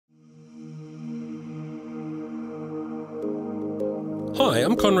Hi,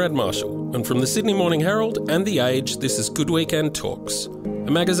 I'm Conrad Marshall, and from the Sydney Morning Herald and The Age, this is Good Weekend Talks, a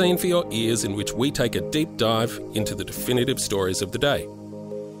magazine for your ears in which we take a deep dive into the definitive stories of the day.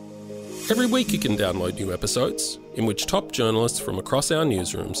 Every week you can download new episodes, in which top journalists from across our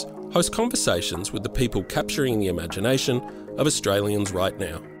newsrooms host conversations with the people capturing the imagination of Australians right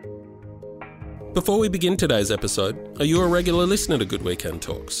now. Before we begin today's episode, are you a regular listener to Good Weekend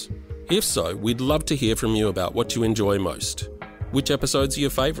Talks? If so, we'd love to hear from you about what you enjoy most. Which episodes are your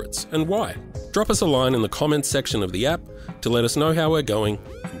favourites and why? Drop us a line in the comments section of the app to let us know how we're going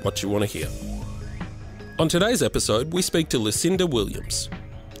and what you want to hear. On today's episode, we speak to Lucinda Williams.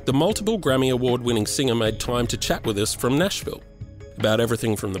 The multiple Grammy-award winning singer made time to chat with us from Nashville about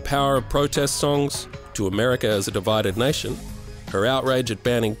everything from the power of protest songs to America as a divided nation, her outrage at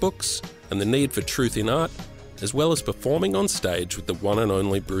banning books and the need for truth in art, as well as performing on stage with the one and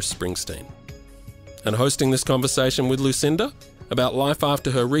only Bruce Springsteen. And hosting this conversation with Lucinda about life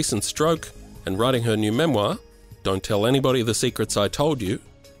after her recent stroke and writing her new memoir, Don't Tell Anybody the Secrets I Told You,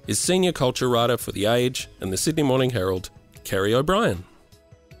 is senior culture writer for The Age and the Sydney Morning Herald, Kerrie O'Brien.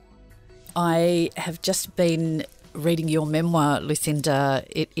 I have just been reading your memoir, Lucinda.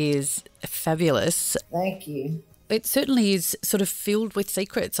 It is fabulous. Thank you. It certainly is sort of filled with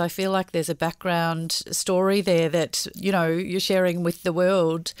secrets. I feel like there's a background story there that, you know, you're sharing with the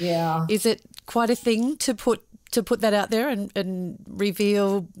world. Yeah. Is it quite a thing to put that out there and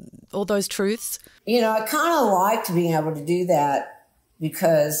reveal all those truths? You know, I kind of liked being able to do that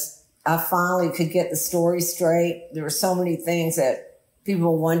because I finally could get the story straight. There were so many things that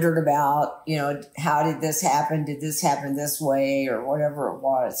people wondered about, you know, how did this happen? Did this happen this way or whatever it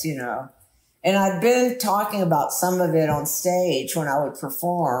was, you know? And I'd been talking about some of it on stage when I would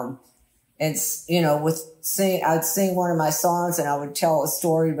perform. And, you know, I'd sing one of my songs and I would tell a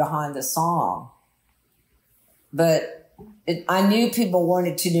story behind the song. But I knew people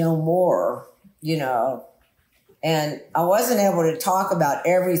wanted to know more, you know, and I wasn't able to talk about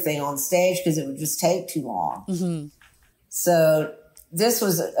everything on stage because it would just take too long. Mm-hmm. So this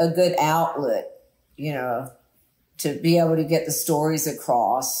was a good outlet, you know, to be able to get the stories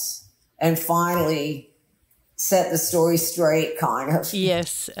across and finally set the story straight, kind of.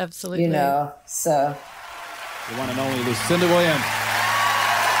 Yes, absolutely. You know, so. The one and only Lucinda Williams.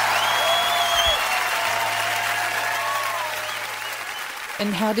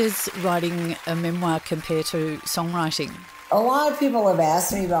 And how does writing a memoir compare to songwriting? A lot of people have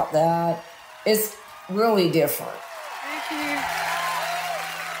asked me about that. It's really different. Thank you.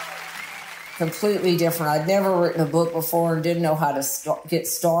 Completely different. I'd never written a book before and didn't know how to get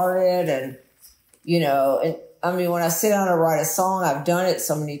started. And, you know, I mean, when I sit down and write a song, I've done it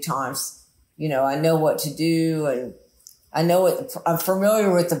so many times. You know, I know what to do and I know I'm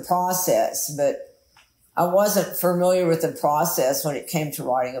familiar with the process, but I wasn't familiar with the process when it came to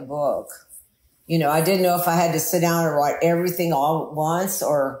writing a book. You know, I didn't know if I had to sit down and write everything all at once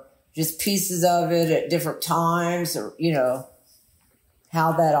or just pieces of it at different times or, you know,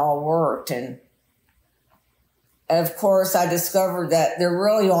 how that all worked. And of course, I discovered that there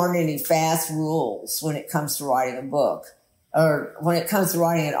really aren't any fast rules when it comes to writing a book or when it comes to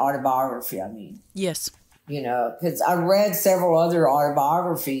writing an autobiography, I mean. Yes. You know, because I read several other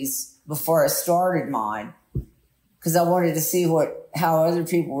autobiographies before I started mine because I wanted to see how other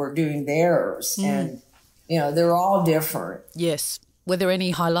people were doing theirs. And, you know, they're all different. Yes. Were there any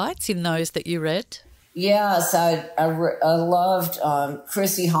highlights in those that you read? Yes, I loved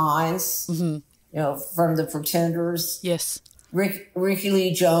Chrissie Hynde, you know, from The Pretenders. Yes. Ricky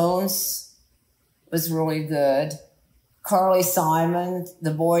Lee Jones was really good. Carly Simon,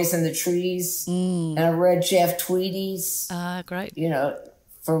 The Boys in the Trees. And I read Jeff Tweedy's. Great. You know,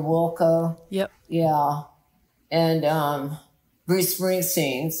 for Wilco. Yep. Yeah. And Bruce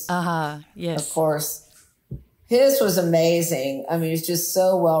Springsteen's. Yes. Of course. His was amazing. I mean, it's just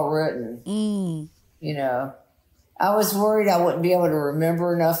so well written. You know, I was worried I wouldn't be able to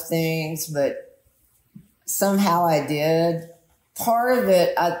remember enough things, but somehow I did. Part of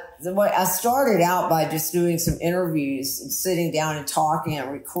it, I started out by just doing some interviews and sitting down and talking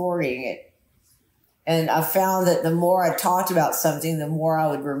and recording it. And I found that the more I talked about something, the more I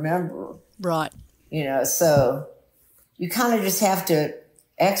would remember. Right. You know, so you kind of just have to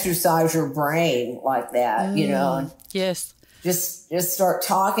exercise your brain like that, you know. And yes. Just start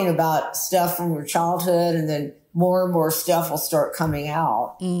talking about stuff from your childhood and then more and more stuff will start coming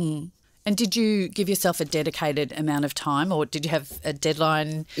out. And did you give yourself a dedicated amount of time or did you have a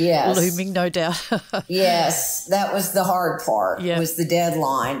deadline looming, no doubt? Yes, that was the hard part, was the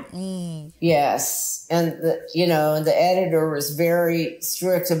deadline. Yes. And, the editor was very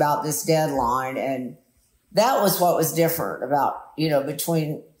strict about this deadline. And that was what was different about,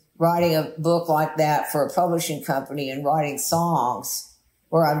 between writing a book like that for a publishing company and writing songs,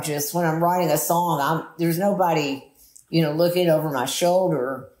 where when I'm writing a song, there's nobody, looking over my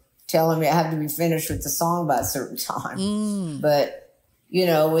shoulder telling me I have to be finished with the song by a certain time. But,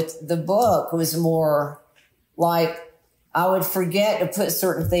 with the book, it was more like I would forget to put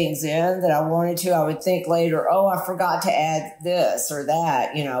certain things in that I wanted to. I would think later, oh, I forgot to add this or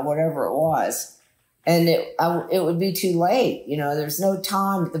that, whatever it was. And it would be too late. There's no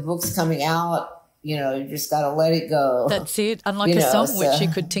time. The book's coming out. You just got to let it go. That's it. Unlike a song which you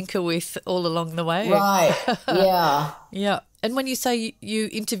could tinker with all along the way. Right. Yeah. Yeah. And when you say you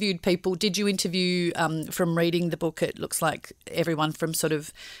interviewed people, did you interview, from reading the book, it looks like everyone from sort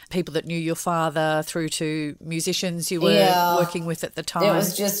of people that knew your father through to musicians you were working with at the time? It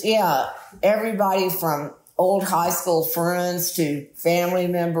was just, everybody from old high school friends to family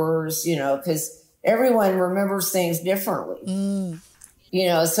members, because everyone remembers things differently.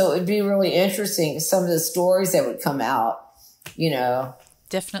 So it would be really interesting, some of the stories that would come out,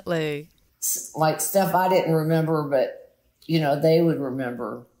 Definitely. Like stuff I didn't remember, but they would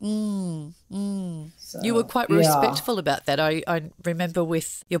remember. So, you were quite respectful about that. I remember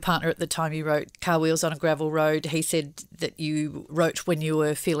with your partner at the time you wrote Car Wheels on a Gravel Road, he said that you wrote when you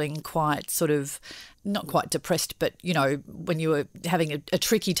were feeling quite sort of, not quite depressed, but, when you were having a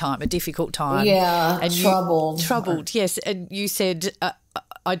tricky time, a difficult time. Yeah, and troubled, yes. And you said,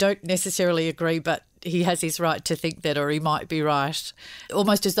 I don't necessarily agree, but he has his right to think that, or he might be right.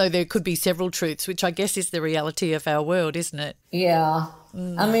 Almost as though there could be several truths, which I guess is the reality of our world, isn't it? Yeah.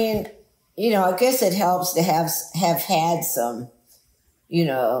 I mean, I guess it helps to have had some,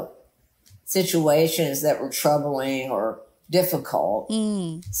 situations that were troubling or difficult,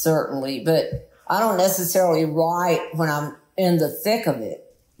 certainly. But I don't necessarily write when I'm in the thick of it.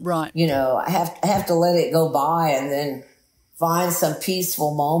 Right. I have to let it go by and then find some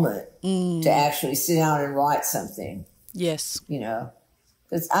peaceful moment to actually sit down and write something. Yes.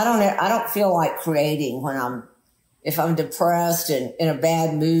 Because I don't feel like creating if I'm depressed and in a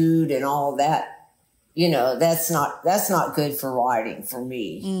bad mood and all of that. That's not good for writing for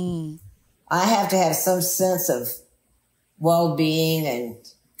me. I have to have some sense of well-being and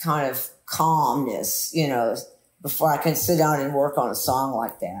kind of calmness, before I can sit down and work on a song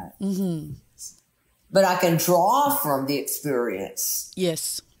like that. But I can draw from the experience.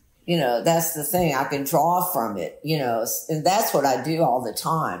 Yes. That's the thing. I can draw from it, and that's what I do all the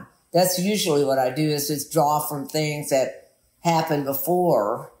time. That's usually what I do, is just draw from things that happened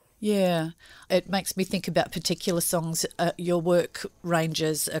before. Yeah. It makes me think about particular songs. Your work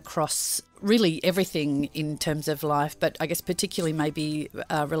ranges across really everything in terms of life, but I guess particularly maybe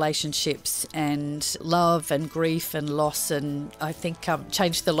relationships and love and grief and loss. And I think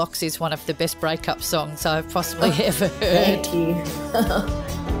Change the Locks is one of the best breakup songs I've possibly ever heard. Thank you.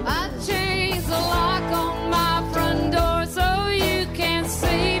 I changed the lock on my front door so you can't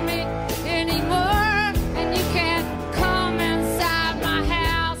see me anymore, and you can't come inside my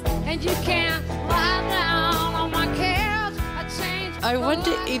house, and you can't lie down on my couch. I changed. I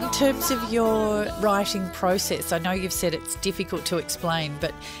wonder, in terms of your writing process, I know you've said it's difficult to explain,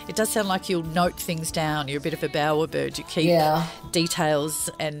 but it does sound like you'll note things down. You're a bit of a bowerbird. You keep details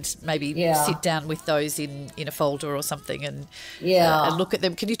and maybe sit down with those in a folder or something and look at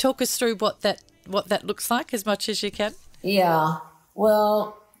them. Can you talk us through what that looks like as much as you can? Yeah.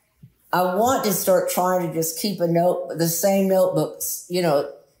 Well, I want to start trying to just keep the same notebooks,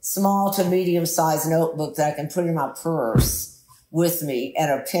 small to medium-sized notebook that I can put in my purse with me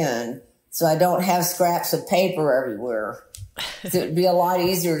and a pen, so I don't have scraps of paper everywhere. So it'd be a lot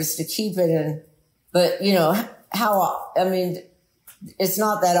easier just to keep it in. But, it's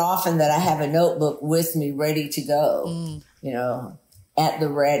not that often that I have a notebook with me ready to go, at the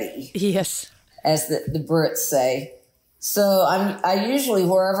ready. Yes. As the Brits say. So I usually,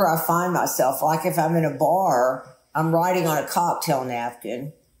 wherever I find myself, like if I'm in a bar, I'm writing on a cocktail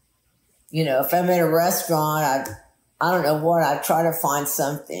napkin. If I'm in a restaurant, I don't know what, I try to find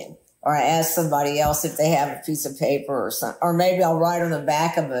something, or I ask somebody else if they have a piece of paper or something, or maybe I'll write on the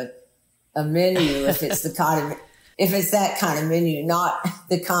back of a menu if it's if it's that kind of menu, not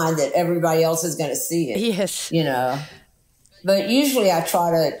the kind that everybody else is going to see it. Yes. But usually I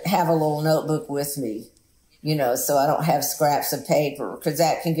try to have a little notebook with me, so I don't have scraps of paper, because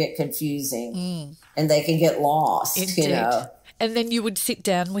that can get confusing and they can get lost, Indeed. And then you would sit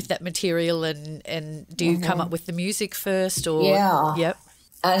down with that material and do you come up with the music first? Or Yeah. Yep.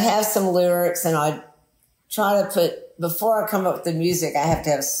 I'd have some lyrics, and I'd try to before I come up with the music, I have to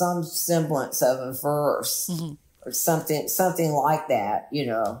have some semblance of a verse or something like that,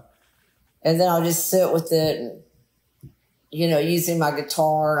 And then I'll just sit with it and, you know, using my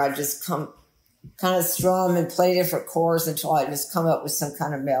guitar, and I just kind of strum and play different chords until I just come up with some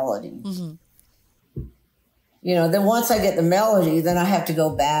kind of melody. Mm-hmm. You know, then once I get the melody, then I have to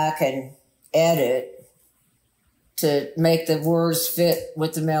go back and edit to make the words fit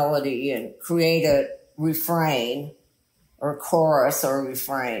with the melody and create a refrain or chorus or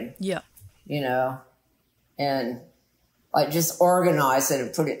refrain. Yeah. You know, and like just organize it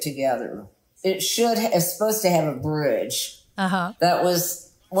and put it together. It's supposed to have a bridge. Uh-huh. That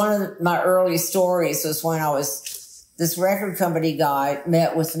was one of my early stories, was when this record company guy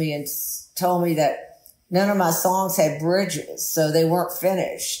met with me and told me that none of my songs had bridges, so they weren't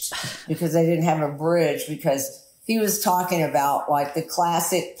finished because they didn't have a bridge, because he was talking about like the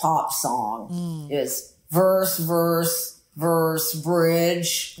classic pop song is verse, verse, verse,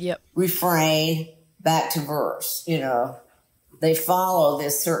 bridge, refrain, back to verse, you know. They follow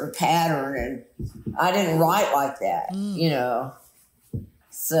this certain pattern, and I didn't write like that, you know.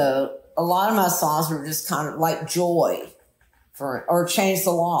 So a lot of my songs were just kind of like Joy, or Change the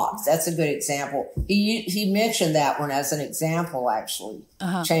Locks. That's a good example. He mentioned that one as an example, actually.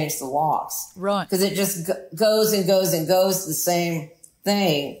 Change the Locks. Right. Because it just goes and goes and goes the same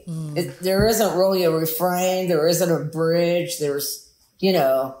thing. There isn't really a refrain. There isn't a bridge. There's, you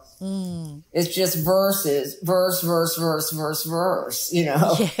know, it's just verses, verse, verse, verse, verse, verse, you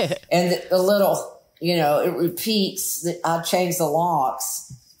know. Yeah. And the little, you know, it repeats. I Change the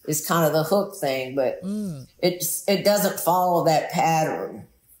Locks is kind of the hook thing, but it doesn't follow that pattern,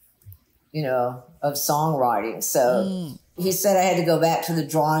 you know, of songwriting. So he said I had to go back to the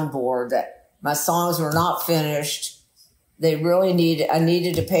drawing board, that my songs were not finished. I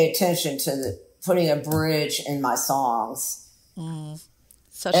needed to pay attention to putting a bridge in my songs.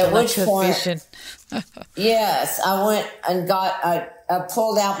 Such a lack of vision. Yes, I went and I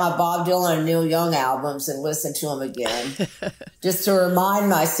pulled out my Bob Dylan and Neil Young albums and listened to them again, just to remind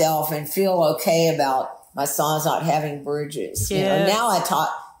myself and feel okay about my songs not having bridges. Yes. You know,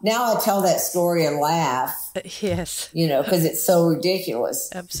 now I tell that story and laugh. Yes. You know, because it's so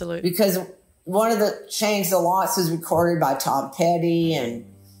ridiculous. Absolutely. Because one of the Change the Locks was recorded by Tom Petty,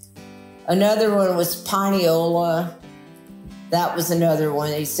 and another one was Pineola. That was another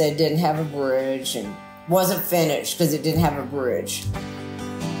one he said didn't have a bridge and wasn't finished because it didn't have a bridge.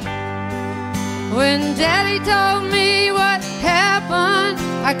 When Daddy told me what happened,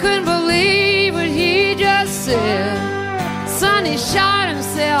 I couldn't believe what he just said. Sonny shot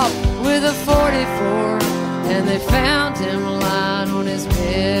himself with a 44, and they found him lying on his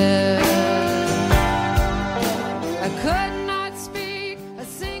bed. I could not speak a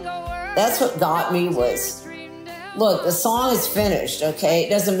single word. That's what got me was, look, the song is finished, okay? It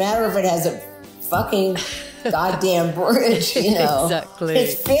doesn't matter if it has a fucking goddamn bridge, you know. Exactly.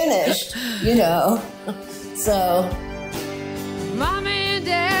 It's finished, you know. So Mommy and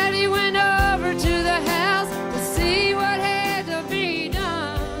Daddy went over to the house to see what had to be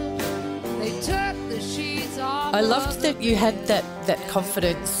done. They took the sheets off. I loved that you had that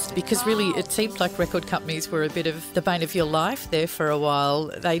confidence, because really it seemed like record companies were a bit of the bane of your life there for a while.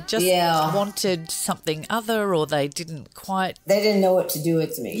 They just wanted something other, or they didn't know what to do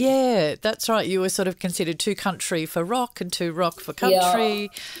with me. Yeah, that's right. You were sort of considered too country for rock and too rock for country.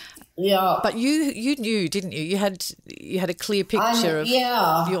 Yeah. But you knew, didn't you? You had a clear picture of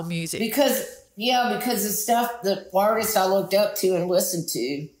your music. Because the stuff, the artists I looked up to and listened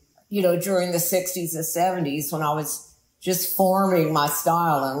to, you know, during the 60s and 70s, when I was just forming my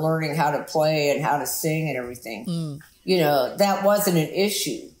style and learning how to play and how to sing and everything. You know, that wasn't an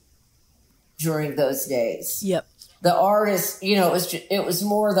issue during those days. Yep. The artist, you know, it was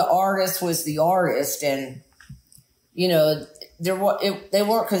more the artist was the artist, and, you know, they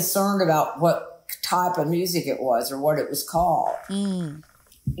weren't concerned about what type of music it was or what it was called.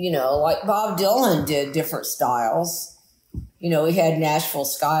 You know, like Bob Dylan did different styles. You know, he had Nashville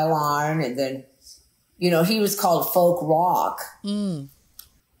Skyline, and then, you know, he was called folk rock. I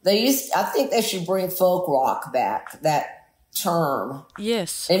think they should bring folk rock back, that term.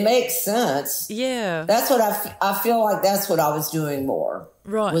 Yes. It makes sense. Yeah. That's what I feel like that's what I was doing more.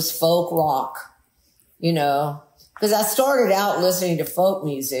 Right. Was folk rock, you know, because I started out listening to folk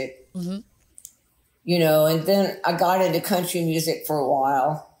music, you know, and then I got into country music for a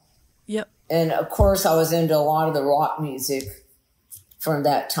while. Yep. And of course I was into a lot of the rock music from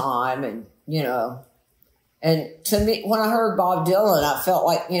that time, and, you know, and to me, when I heard Bob Dylan, I felt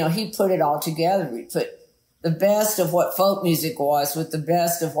like, you know, he put it all together. He put the best of what folk music was with the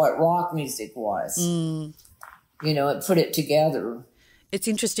best of what rock music was. You know, it put it together. It's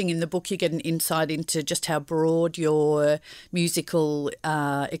interesting in the book you get an insight into just how broad your musical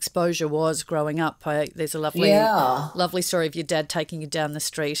exposure was growing up. There's a lovely story of your dad taking you down the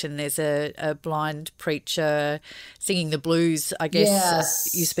street, and there's a blind preacher singing the blues. I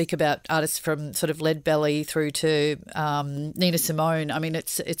guess you speak about artists from sort of Leadbelly through to Nina Simone. I mean,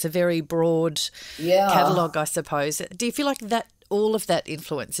 it's a very broad catalogue, I suppose. Do you feel like that all of that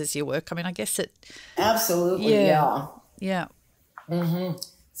influences your work? I mean, I guess it... Absolutely, Yeah. Mm-hmm.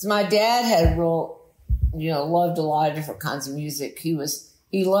 So my dad had loved a lot of different kinds of music.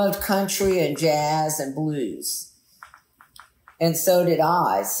 He loved country and jazz and blues. And so did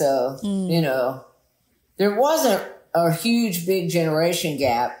I. So, there wasn't a huge, big generation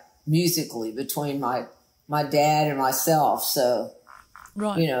gap musically between my dad and myself. So,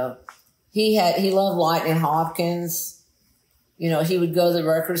 right. He loved Lightning Hopkins. He would go to the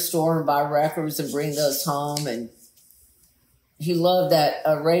record store and buy records and bring those home, and he loved that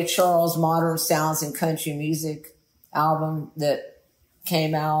Ray Charles Modern Sounds in Country Music album that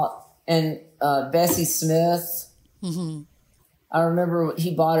came out, and Bessie Smith. Mm-hmm. I remember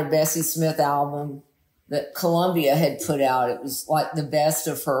he bought a Bessie Smith album that Columbia had put out. It was like the best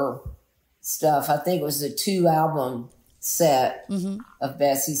of her stuff. I think it was a 2-album set of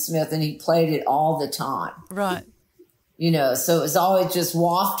Bessie Smith, and he played it all the time. Right. So it was always just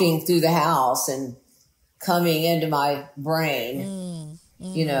wafting through the house and coming into my brain,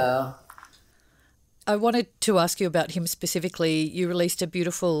 I wanted to ask you about him specifically. You released a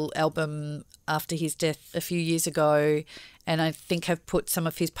beautiful album after his death a few years ago, and I think have put some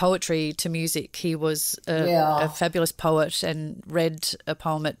of his poetry to music. He was a fabulous poet and read a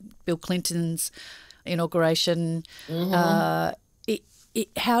poem at Bill Clinton's inauguration.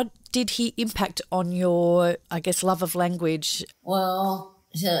 How did he impact on your, I guess, love of language? Well,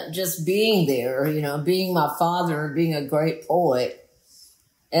 just being there, being my father, being a great poet.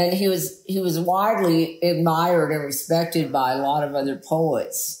 And he was widely admired and respected by a lot of other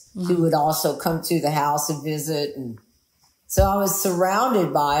poets who would also come to the house and visit. And so I was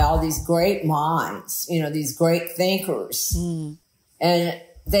surrounded by all these great minds, these great thinkers. And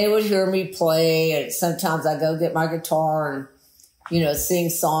they would hear me play, and sometimes I go get my guitar and, sing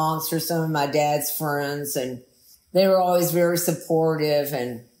songs for some of my dad's friends. And they were always very supportive.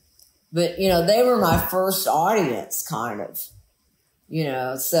 But they were my first audience, kind of.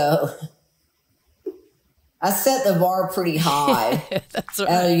 So I set the bar pretty high. That's right.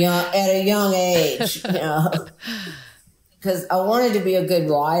 At a young age, because I wanted to be a good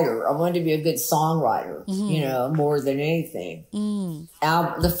writer. I wanted to be a good songwriter, more than anything.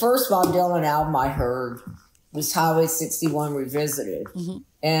 The first Bob Dylan album I heard was Highway 61 Revisited.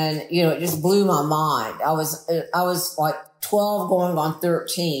 And, it just blew my mind. I was like 12 going on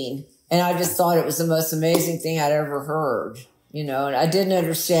 13, and I just thought it was the most amazing thing I'd ever heard. And I didn't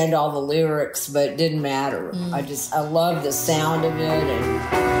understand all the lyrics, but it didn't matter. I loved the sound of it. And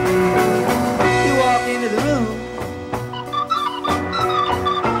you walk into the room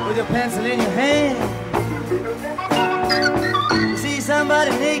with your pencil in your hand. You see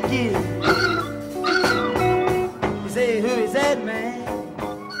somebody naked. You say, who is that man?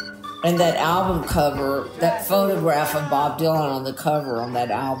 And that album cover, that photograph of Bob Dylan on the cover on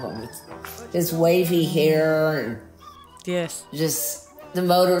that album, with his wavy hair and yes, just the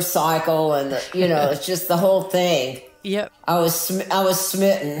motorcycle and it's just the whole thing. Yep. I was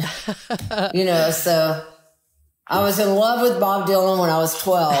smitten, so I was in love with Bob Dylan when I was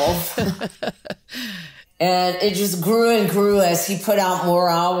 12. And it just grew and grew as he put out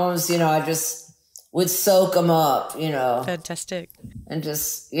more albums. I just would soak him up, Fantastic. And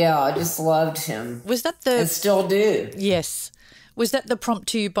I just loved him. Was that and still do. Yes. Was that the prompt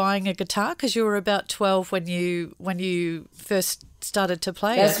to you buying a guitar? Because you were about 12 when you first started to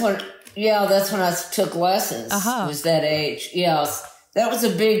play. That's when I took lessons. Was that age? Yes, that was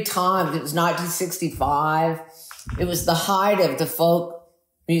a big time. It was 1965. It was the height of the folk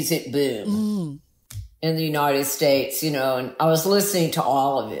music boom in the United States. And I was listening to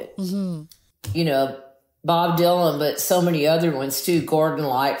all of it. Bob Dylan, but so many other ones too. Gordon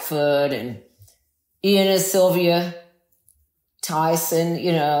Lightfoot and Ian and Sylvia Tyson,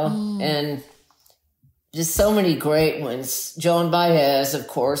 and just so many great ones. Joan Baez, of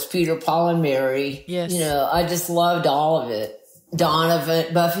course, Peter, Paul, and Mary. Yes. I just loved all of it.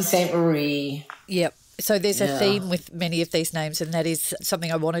 Donovan, Buffy St. Marie. Yep. So there's a theme with many of these names, and that is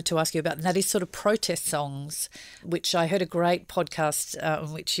something I wanted to ask you about, and that is sort of protest songs, which I heard a great podcast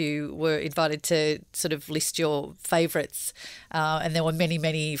in which you were invited to sort of list your favourites, and there were many,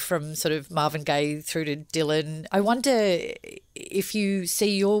 many from sort of Marvin Gaye through to Dylan. I wonder if you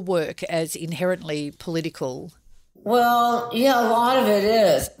see your work as inherently political. Well, yeah, a lot of it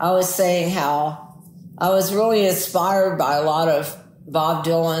is. I was saying how I was really inspired by a lot of Bob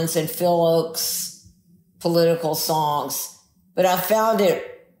Dylan's and Phil Oakes' political songs, but I found it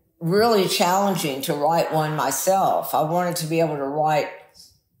really challenging to write one myself. I wanted to be able to write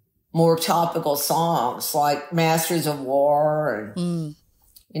more topical songs like Masters of War and,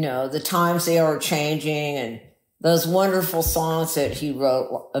 The Times They Are Changing, and those wonderful songs that he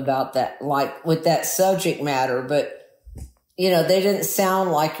wrote about that, like with that subject matter. But, they didn't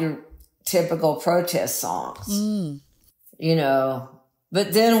sound like your typical protest songs,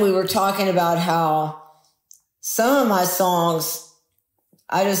 But then we were talking about how some of my songs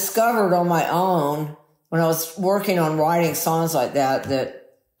I discovered on my own when I was working on writing songs like that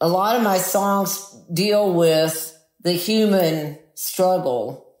a lot of my songs deal with the human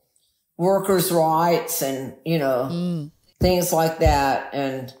struggle, workers' rights and, things like that.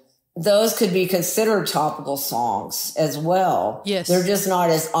 And those could be considered topical songs as well. Yes. They're just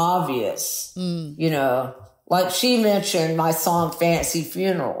not as obvious, Like she mentioned my song Fancy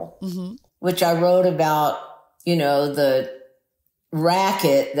Funeral, which I wrote about, the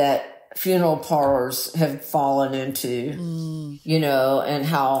racket that funeral parlors have fallen into, and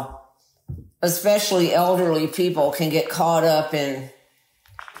how especially elderly people can get caught up in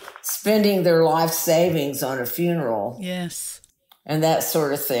spending their life savings on a funeral. Yes. And that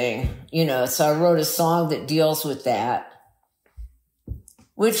sort of thing, So I wrote a song that deals with that,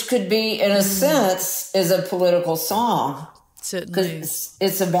 which could be, in a sense, is a political song. Certainly. Because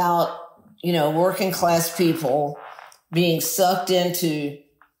it's about, working class people being sucked into,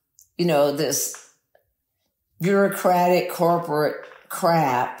 this bureaucratic corporate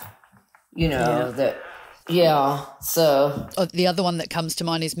crap, So the other one that comes to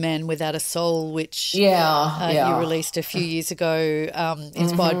mind is Man Without a Soul, which you released a few years ago,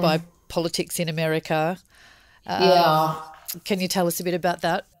 inspired by politics in America. Can you tell us a bit about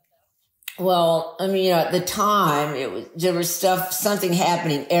that? Well, at the time, there was something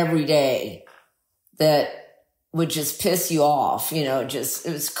happening every day that would just piss you off, it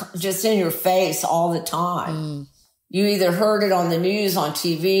was just in your face all the time. You either heard it on the news on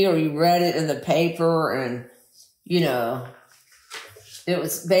TV or you read it in the paper, and, it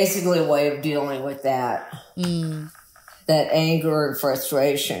was basically a way of dealing with that, that anger and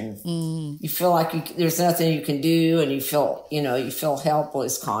frustration. You feel like there's nothing you can do, and you feel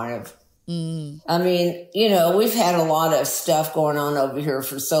helpless kind of. We've had a lot of stuff going on over here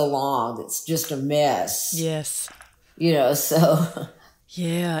for so long. It's just a mess. Yes. So.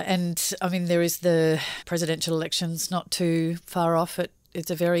 Yeah. And there is the presidential elections not too far off.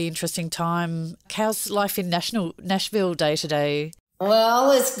 It's a very interesting time. How's life in Nashville day to day?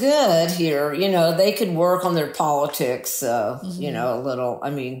 Well, it's good here. They could work on their politics. So, a little,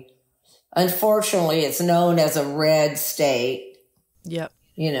 unfortunately it's known as a red state. Yep.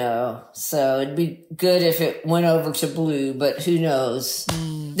 So it'd be good if it went over to blue, but who knows?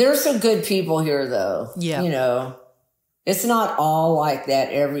 There's some good people here, though. Yeah. It's not all like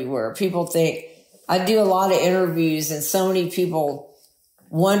that everywhere. People think, I do a lot of interviews, and so many people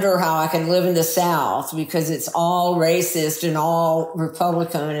wonder how I can live in the South because it's all racist and all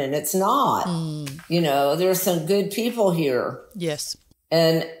Republican, and it's not. There's some good people here. Yes.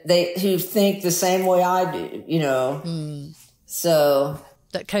 And who think the same way I do, So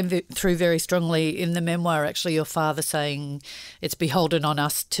that came through very strongly in the memoir, actually, your father saying it's beholden on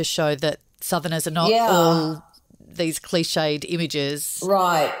us to show that Southerners are not all these cliched images.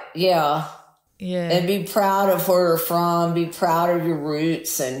 Right, yeah. Yeah. And be proud of where you're from, be proud of your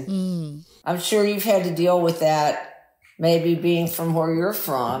roots. And I'm sure you've had to deal with that, maybe being from where you're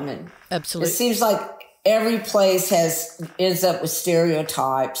from. And absolutely. It seems like every place ends up with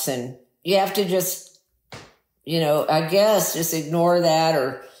stereotypes, and you have to just, I guess just ignore that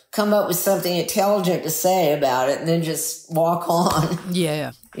or come up with something intelligent to say about it and then just walk on.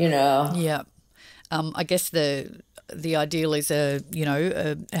 Yeah. Yeah. I guess the ideal is a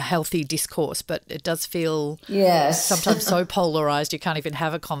healthy discourse, but it does feel sometimes so polarized you can't even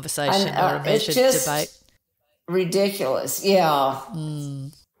have a conversation or a measured debate. Ridiculous. Yeah.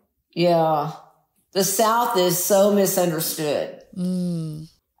 Yeah. The South is so misunderstood.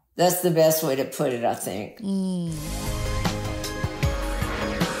 That's the best way to put it, I think.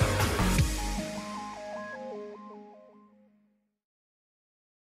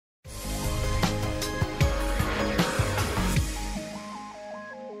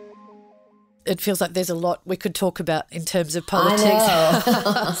 it feels like there's a lot we could talk about in terms of politics.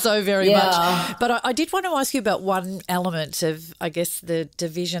 I know. So very much. But I did want to ask you about one element of, I guess, the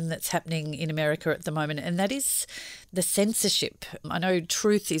division that's happening in America at the moment, and that is the censorship. I know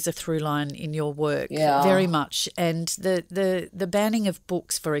truth is a through line in your work, very much. And the banning of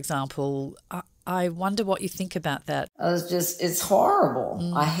books, for example, I wonder what you think about that. It's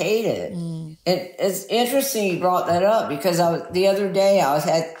horrible. I hate it. It's interesting you brought that up because the other day I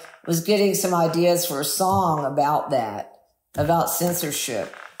was getting some ideas for a song about that, about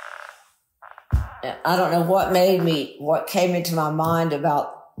censorship. I don't know what came into my mind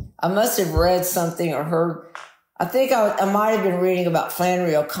about, I must have read something or heard, I think I might have been reading about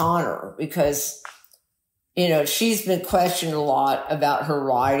Flannery O'Connor because, you know, she's been questioned a lot about her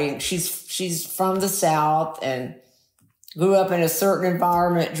writing. She's from the South and grew up in a certain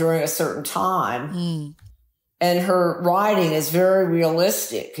environment during a certain time. And her writing is very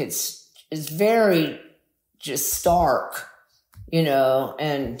realistic. It's very just stark, you know.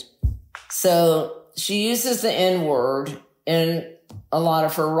 And so she uses the N-word in a lot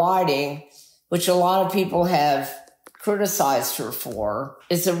of her writing, which a lot of people have criticized her for.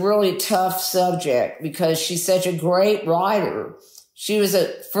 It's a really tough subject because she's such a great writer. She was a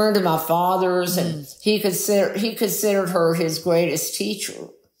friend of my father's and he considered her his greatest teacher.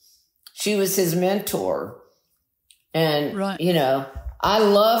 She was his mentor. And, you know, I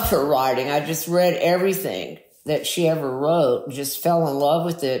loved her writing. I just read everything that she ever wrote and just fell in love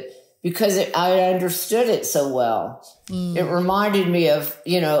with it because I understood it so well. It reminded me of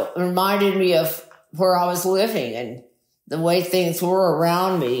where I was living and the way things were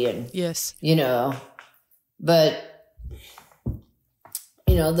around me. And, you know, but,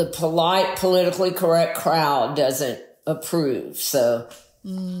 you know, the polite, politically correct crowd doesn't approve. So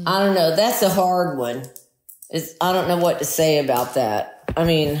I don't know. That's a hard one. I don't know what to say about that. I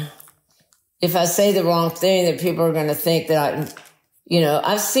mean, if I say the wrong thing, then people are going to think that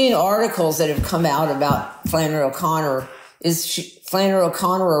I've seen articles that have come out about Flannery O'Connor. Is Flannery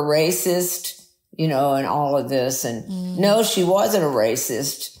O'Connor a racist? You know, and all of this. And no, she wasn't a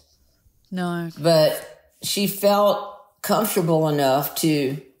racist. No. But she felt comfortable enough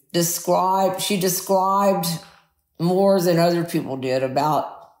to she described more than other people did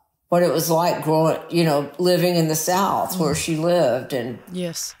about what it was like living in the South where she lived. And,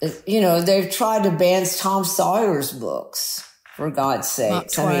 you know, they've tried to ban Tom Sawyer's books, for God's sake. Mark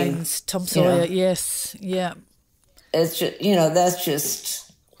Twain's Tom Sawyer, yes. Yeah. It's just, you know, that's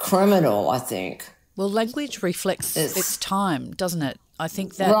just criminal, I think. Well, language reflects its time, doesn't it? I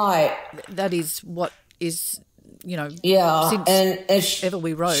think that that is what is, you know, since ever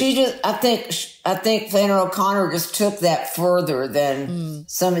we wrote. I think Flannery O'Connor just took that further than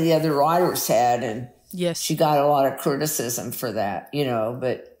some of the other writers had, and she got a lot of criticism for that, you know.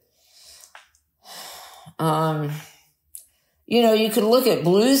 But, you know, you could look at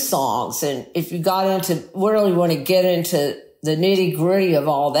blues songs, and if you really want to get into the nitty gritty of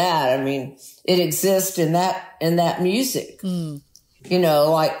all that, I mean, it exists in that music. You know,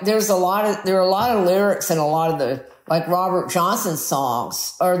 like there are a lot of lyrics in a lot of the, like Robert Johnson's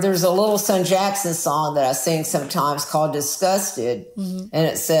songs, or there's a Little Son Jackson song that I sing sometimes called Disgusted. And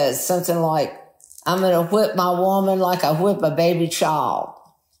it says something like, I'm going to whip my woman like I whip a baby child,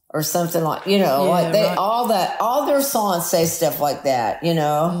 or something like, you know, all their songs say stuff like that, you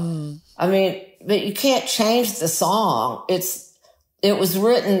know. I mean, but you can't change the song. It was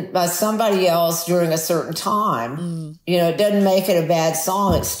written by somebody else during a certain time. You know, it doesn't make it a bad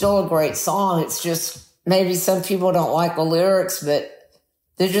song. It's still a great song. It's just maybe some people don't like the lyrics, but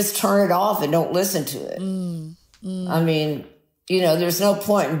they just turn it off and don't listen to it. I mean, you know, there's no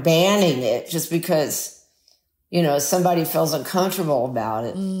point in banning it just because, you know, somebody feels uncomfortable about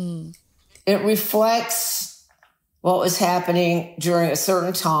it. It reflects what was happening during a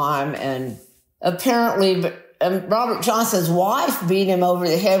certain time, and apparently, Robert Johnson's wife beat him over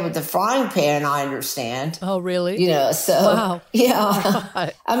the head with the frying pan, I understand. Oh, really? You know, so,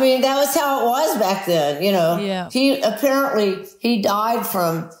 Right. I mean, that was how it was back then, you know. He died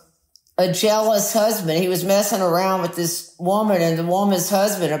from a jealous husband. He was messing around with this woman, and the woman's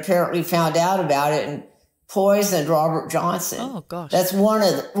husband apparently found out about it and poisoned Robert Johnson. Oh, gosh. That's one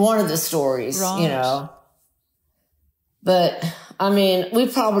of the stories, you know. But, I mean, we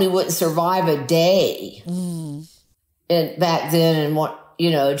probably wouldn't survive a day back then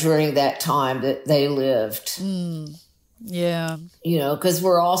and during that time that they lived. Yeah. You know, because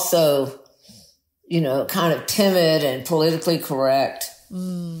we're also, you know, kind of timid and politically correct.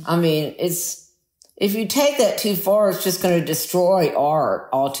 I mean, if you take that too far, it's just going to destroy art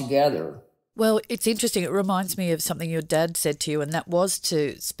altogether. Well, it's interesting. It reminds me of something your dad said to you, and that was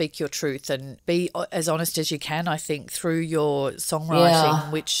to speak your truth and be as honest as you can, I think, through your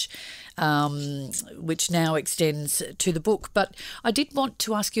songwriting, which now extends to the book. But I did want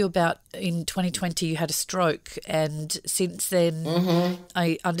to ask you about, in 2020 you had a stroke, and since then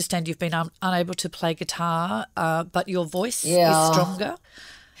I understand you've been unable to play guitar, but your voice is stronger.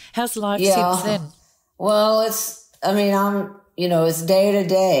 How's life since then? Well, it's day to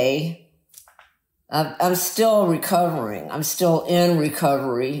day. I'm still recovering. I'm still in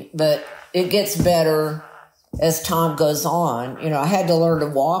recovery, but it gets better as time goes on. I had to learn to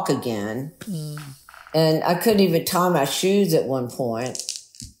walk again, and I couldn't even tie my shoes at one point,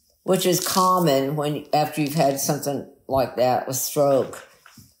 which is common after you've had something like that, a stroke.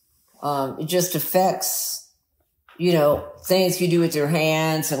 It just affects, things you do with your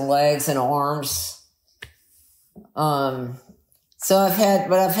hands and legs and arms. So I've had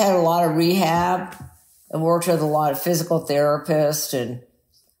a lot of rehab and worked with a lot of physical therapists, and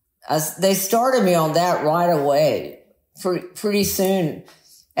they started me on that right away. Pretty soon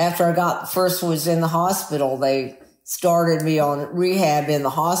after I first was in the hospital, they started me on rehab in the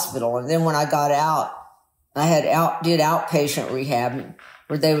hospital. And then when I got out, I did outpatient rehab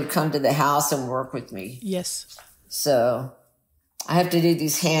where they would come to the house and work with me. Yes. So I have to do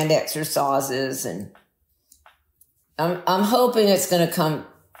these hand exercises, and I'm hoping it's going to come,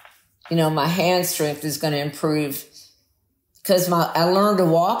 my hand strength is going to improve because I learned to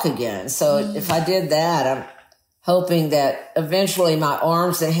walk again. So if I did that, I'm hoping that eventually my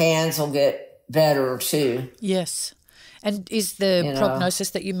arms and hands will get better too. Yes. And is the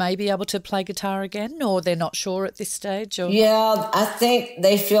prognosis that you may be able to play guitar again, or they're not sure at this stage? Or? Yeah, I think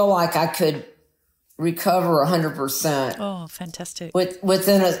they feel like I could recover 100%. Oh, fantastic.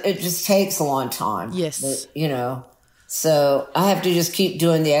 It just takes a long time. Yes. But, so I have to just keep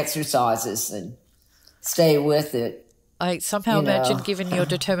doing the exercises and stay with it. I somehow imagine, given your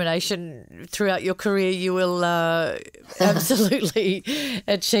determination throughout your career, you will absolutely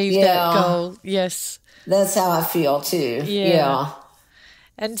achieve that goal. Yes. That's how I feel too. Yeah.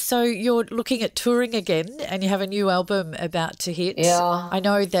 And so you're looking at touring again, and you have a new album about to hit. Yeah. I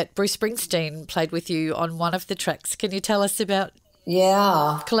know that Bruce Springsteen played with you on one of the tracks. Can you tell us about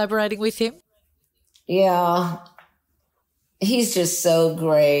collaborating with him? Yeah. He's just so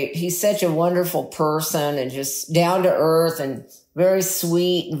great. He's such a wonderful person and just down to earth and very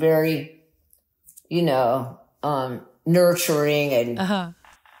sweet and very, nurturing and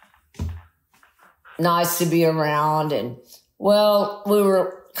nice to be around. And we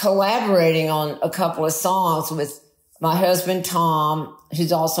were collaborating on a couple of songs with my husband, Tom,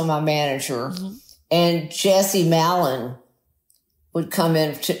 who's also my manager, and Jesse Mallon would come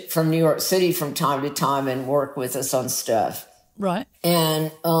in from New York City from time to time and work with us on stuff. Right.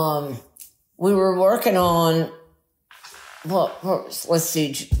 And we were working on, let's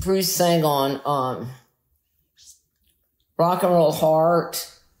see, Bruce sang on Rock and Roll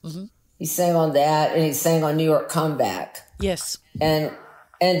Heart. He sang on that, and he sang on New York Comeback. Yes. And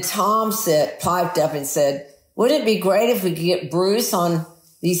Tom piped up and said, wouldn't it be great if we could get Bruce on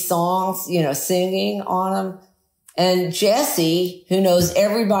these songs, singing on them? And Jesse, who knows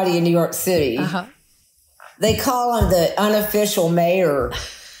everybody in New York City, they call him the unofficial mayor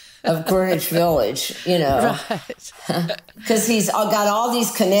of Greenwich Village, Right. Because he's got all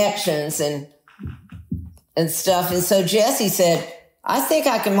these connections and stuff. And so Jesse said, I think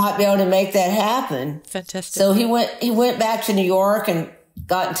might be able to make that happen. Fantastic. So he went back to New York and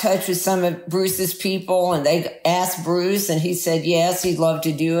got in touch with some of Bruce's people, and they asked Bruce, and he said yes, he'd love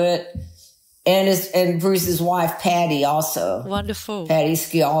to do it. And Bruce's wife, Patty, also. Wonderful. Patty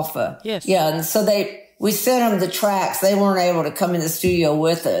Scialfa. Yes. Yeah, and so we sent them the tracks. They weren't able to come in the studio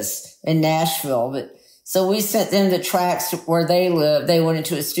with us in Nashville, so we sent them the tracks where they live. They went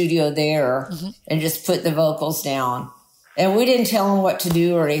into a studio there and just put the vocals down. And we didn't tell them what to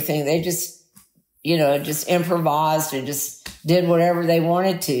do or anything. They just, just improvised and just did whatever they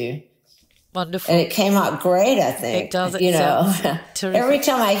wanted to. Wonderful. And it came out great, I think. It does. Every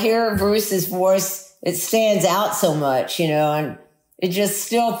time I hear Bruce's voice, it stands out so much, and it just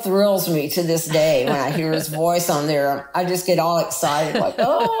still thrills me to this day when I hear his voice on there. I just get all excited, like,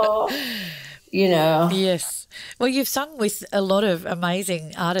 Yes. Well, you've sung with a lot of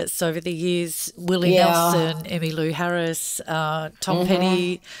amazing artists over the years, Willie Nelson, Emmylou Harris, Tom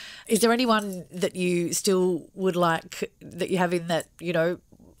Petty. Is there anyone that you still would like, that you have in that,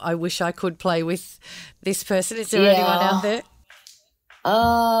 I wish I could play with this person? Is there anyone out there?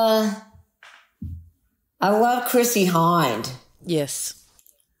 I love Chrissie Hynde. Yes.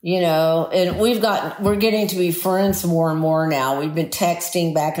 and we're getting to be friends more and more now. We've been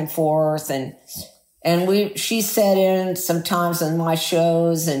texting back and forth, and she sat in sometimes on my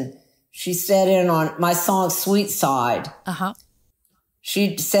shows, and she sat in on my song Sweet Side.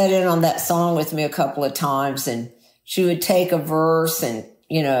 She sat in on that song with me a couple of times, and she would take a verse, and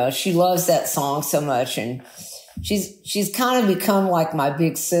she loves that song so much, and she's kind of become like my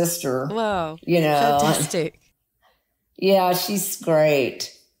big sister. Wow. Fantastic. Yeah, she's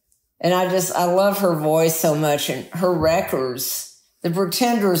great. And I love her voice so much, and her records, the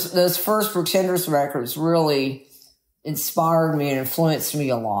Pretenders, those first Pretenders records really inspired me and influenced me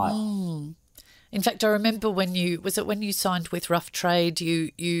a lot. In fact, I remember when you signed with Rough Trade,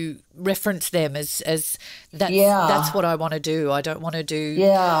 you referenced them as that's what I want to do. I don't want to do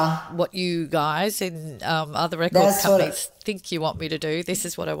what you guys in other record companies think you want me to do. This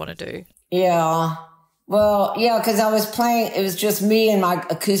is what I want to do. Yeah. Well, yeah, because I was playing, it was just me and my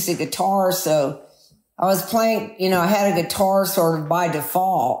acoustic guitar. So I was playing, I had a guitar sort of by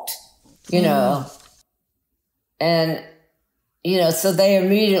default, and, so they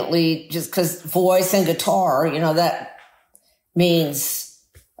immediately, just because voice and guitar, that means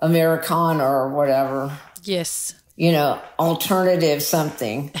Americana or whatever. Yes. Alternative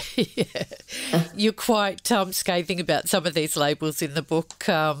something. You're quite scathing about some of these labels in the book,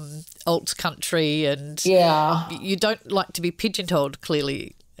 alt country, and you don't like to be pigeonholed,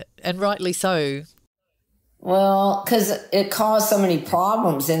 clearly, and rightly so. Well, because it caused so many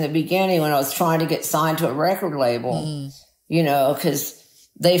problems in the beginning when I was trying to get signed to a record label, because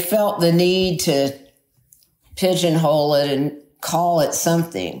they felt the need to pigeonhole it and call it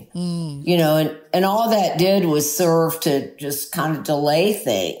something, and all that did was serve to just kind of delay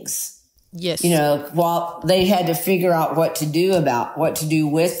things. Yes. While they had to figure out what to do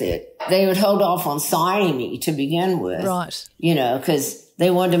with it. They would hold off on signing me to begin with. Right. Because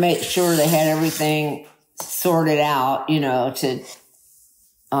they wanted to make sure they had everything sorted out, to,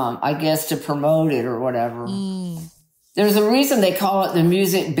 I guess, to promote it or whatever. There's a reason they call it the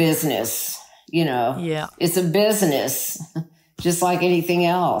music business, Yeah. It's a business. Just like anything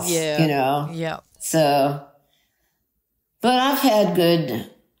else, Yeah. So, but I've had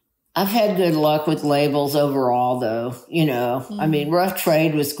good luck with labels overall, though. I mean, Rough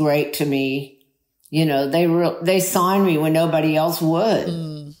Trade was great to me. They signed me when nobody else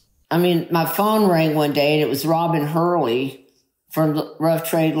would. I mean, my phone rang one day and it was Robin Hurley from the Rough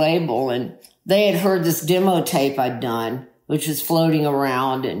Trade label, and they had heard this demo tape I'd done, which was floating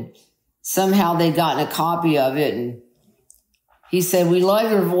around, and somehow they'd gotten a copy of it, and he said, "We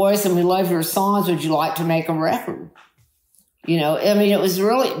love your voice and we love your songs. Would you like to make a record?" I mean, it was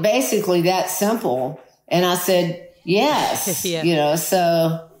really basically that simple. And I said, yes,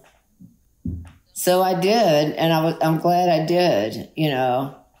 so I did. And I'm glad I did,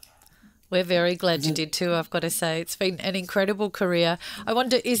 We're very glad you did too, I've got to say. It's been an incredible career. I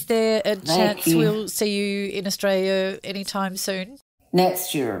wonder, is there a chance we'll see you in Australia anytime soon?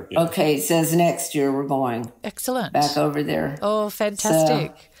 Next year. Okay, it says next year we're going. Excellent. Back over there. Oh,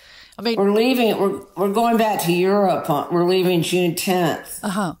 fantastic. So, I mean, we're leaving. We're going back to Europe. We're leaving June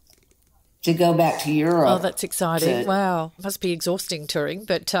 10th. To go back to Europe. Oh, that's exciting! Wow, must be exhausting touring,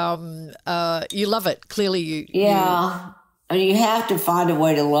 but you love it. Clearly, you. Yeah, I mean, you have to find a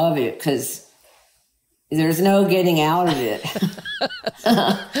way to love it because there's no getting out of it.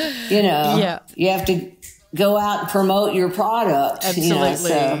 Yeah. You have to go out and promote your product.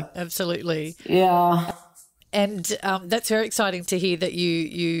 Absolutely, absolutely. Yeah. And that's very exciting to hear that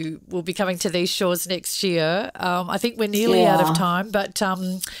you will be coming to these shores next year. I think we're nearly out of time, but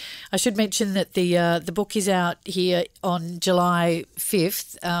I should mention that the book is out here on July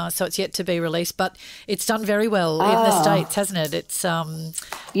 5th, so it's yet to be released. But it's done very well in the States, hasn't it? It's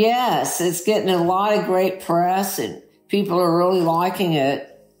yes, it's getting a lot of great press, and people are really liking it,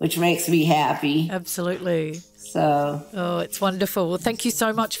 which makes me happy. Absolutely. So. Oh, it's wonderful. Well, thank you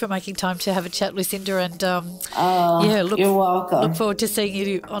so much for making time to have a chat, Lucinda. And you're welcome. Look forward to seeing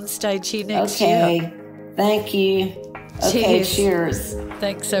you on stage here next year. Okay, thank you. Okay, cheers.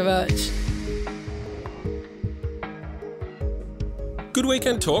 Thanks so much. Good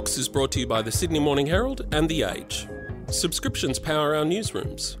Weekend Talks is brought to you by the Sydney Morning Herald and The Age. Subscriptions power our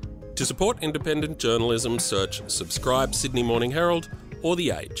newsrooms. To support independent journalism, search Subscribe Sydney Morning Herald or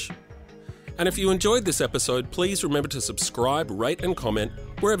The Age. And if you enjoyed this episode, please remember to subscribe, rate and comment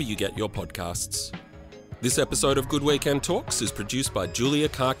wherever you get your podcasts. This episode of Good Weekend Talks is produced by Julia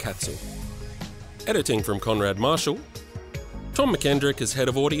Carr-Katzel. Editing from Conrad Marshall. Tom McKendrick is head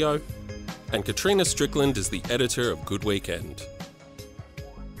of audio. And Katrina Strickland is the editor of Good Weekend.